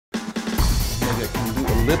maybe I can do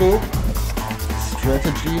a little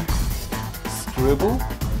strategy scribble.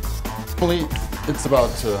 Only it's about,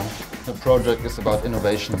 the project is about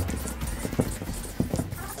innovation.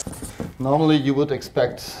 Normally you would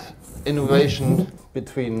expect innovation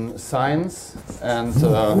between science and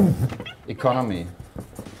economy.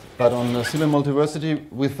 But on Sealand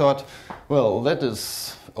Multiversity we thought, well, that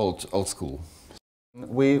is old school.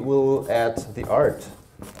 We will add the art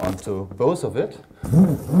onto both of it,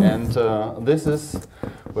 and this is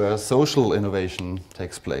where social innovation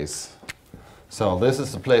takes place. So this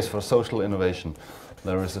is the place for social innovation.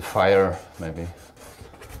 There is a fire, maybe.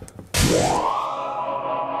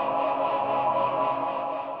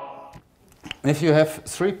 If you have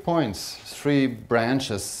 3 points, 3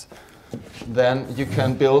 branches, then you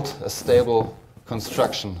can build a stable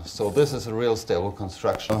construction. So this is a real stable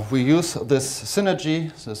construction. We use this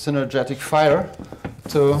synergy, the synergetic fire,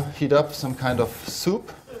 to heat up some kind of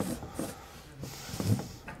soup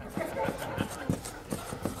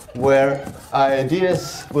where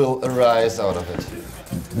ideas will arise out of it.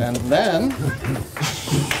 And then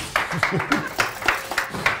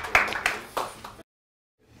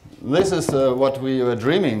this is what we were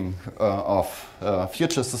dreaming of,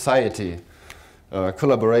 future society,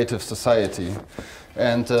 collaborative society.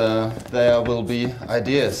 And there will be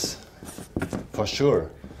ideas, for sure.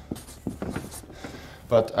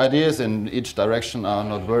 But ideas in each direction are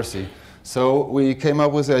not worthy. So we came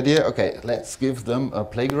up with the idea, okay, let's give them a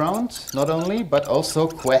playground, not only, but also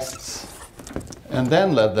quests. And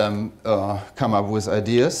then let them come up with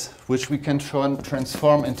ideas, which we can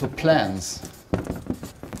transform into plans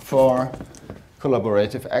for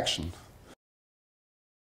collaborative action.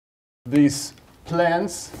 These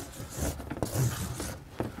plans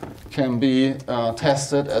can be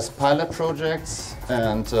tested as pilot projects,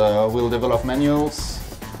 and we'll develop manuals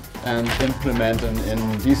and implement them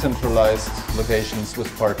in decentralized locations with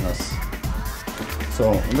partners.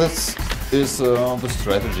 So this is the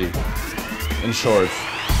strategy in short.